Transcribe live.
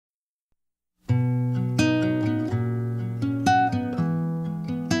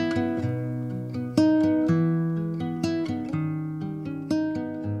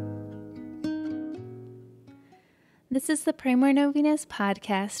is the Pray More Novenas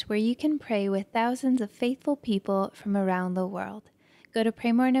podcast where you can pray with thousands of faithful people from around the world. Go to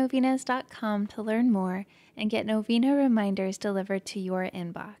praymorenovenas.com to learn more and get novena reminders delivered to your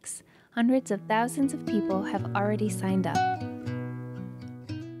inbox. Hundreds of thousands of people have already signed up.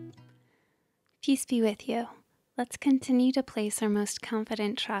 Peace be with you. Let's continue to place our most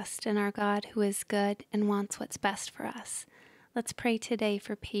confident trust in our God who is good and wants what's best for us. Let's pray today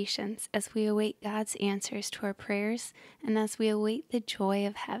for patience as we await God's answers to our prayers and as we await the joy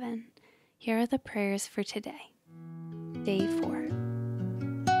of heaven. Here are the prayers for today. Day 4.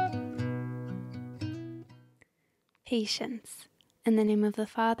 Patience. In the name of the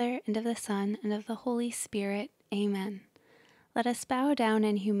Father, and of the Son, and of the Holy Spirit. Amen. Let us bow down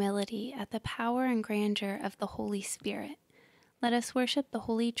in humility at the power and grandeur of the Holy Spirit. Let us worship the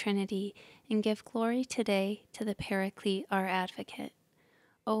Holy Trinity and give glory today to the Paraclete, our advocate.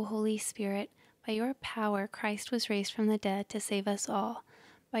 O Holy Spirit, by your power Christ was raised from the dead to save us all.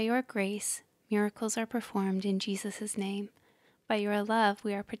 By your grace, miracles are performed in Jesus' name. By your love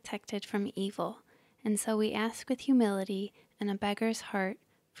we are protected from evil. And so we ask with humility and a beggar's heart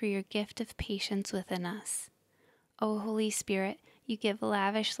for your gift of patience within us. O Holy Spirit, you give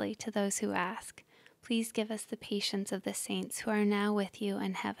lavishly to those who ask. Please give us the patience of the saints who are now with you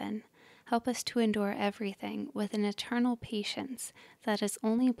in heaven. Help us to endure everything with an eternal patience that is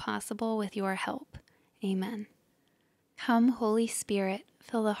only possible with your help. Amen. Come, Holy Spirit,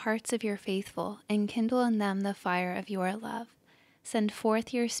 fill the hearts of your faithful and kindle in them the fire of your love. Send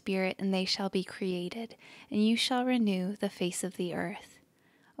forth your Spirit, and they shall be created, and you shall renew the face of the earth.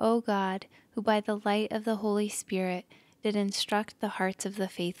 O God, who by the light of the Holy Spirit did instruct the hearts of the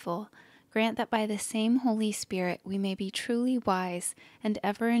faithful, grant that by the same Holy Spirit we may be truly wise and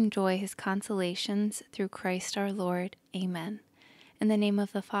ever enjoy his consolations through Christ our Lord. Amen. In the name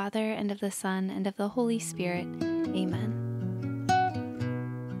of the Father, and of the Son, and of the Holy Spirit. Amen.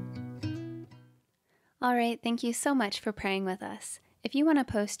 All right, thank you so much for praying with us. If you want to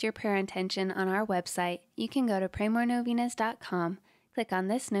post your prayer intention on our website, you can go to praymorenovenas.com, click on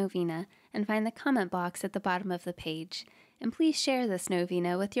this novena, and find the comment box at the bottom of the page. And please share this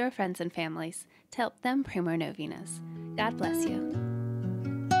novena with your friends and families to help them pray more novenas. God bless you.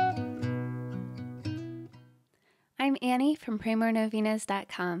 I'm Annie from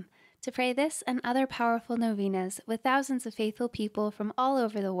praymorenovenas.com. To pray this and other powerful novenas with thousands of faithful people from all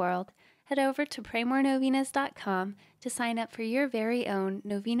over the world, head over to praymorenovenas.com to sign up for your very own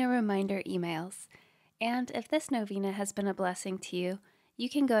novena reminder emails. And if this novena has been a blessing to you, you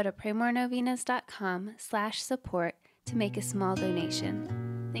can go to praymorenovenas.com/support to make a small donation.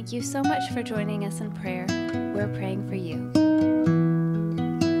 Thank you so much for joining us in prayer. We're praying for you.